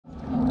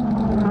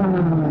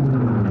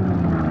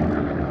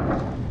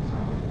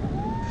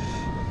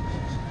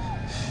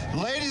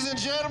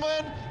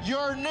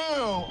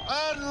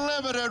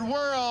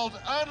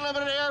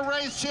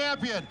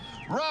champion,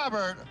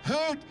 Robert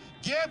Hoot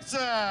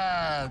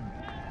Gibson.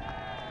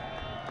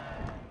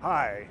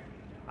 Hi,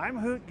 I'm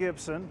Hoot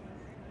Gibson.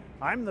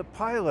 I'm the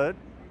pilot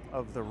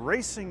of the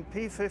racing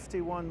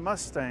P-51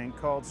 Mustang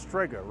called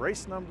Strega,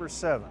 race number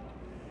 7.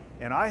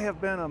 And I have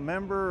been a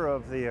member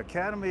of the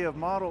Academy of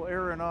Model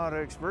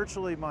Aeronautics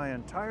virtually my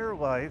entire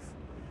life.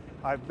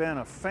 I've been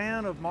a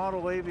fan of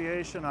model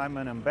aviation. I'm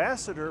an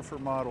ambassador for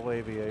model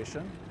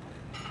aviation.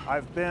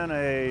 I've been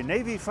a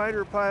Navy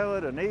fighter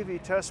pilot, a Navy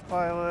test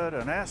pilot,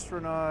 an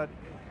astronaut,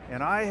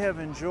 and I have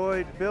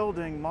enjoyed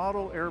building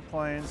model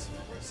airplanes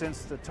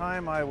since the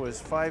time I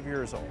was 5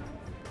 years old.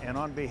 And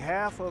on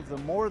behalf of the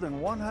more than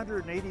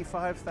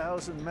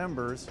 185,000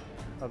 members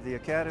of the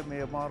Academy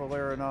of Model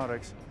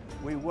Aeronautics,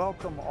 we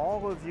welcome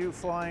all of you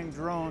flying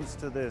drones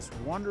to this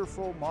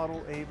wonderful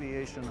model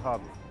aviation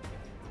hobby.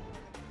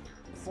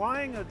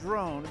 Flying a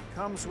drone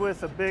comes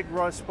with a big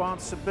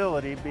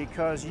responsibility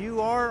because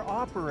you are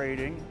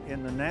operating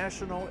in the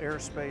National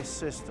Airspace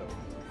System.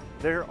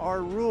 There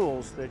are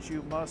rules that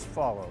you must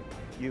follow.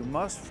 You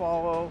must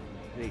follow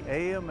the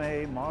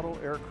AMA Model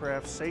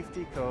Aircraft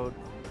Safety Code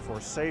for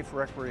safe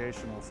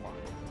recreational flying.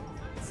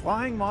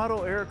 Flying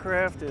model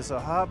aircraft is a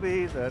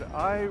hobby that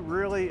I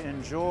really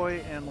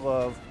enjoy and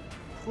love.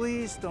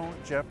 Please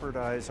don't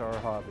jeopardize our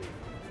hobby.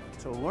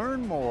 To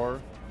learn more,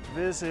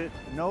 visit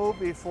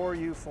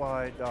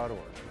knowbeforeyoufly.org.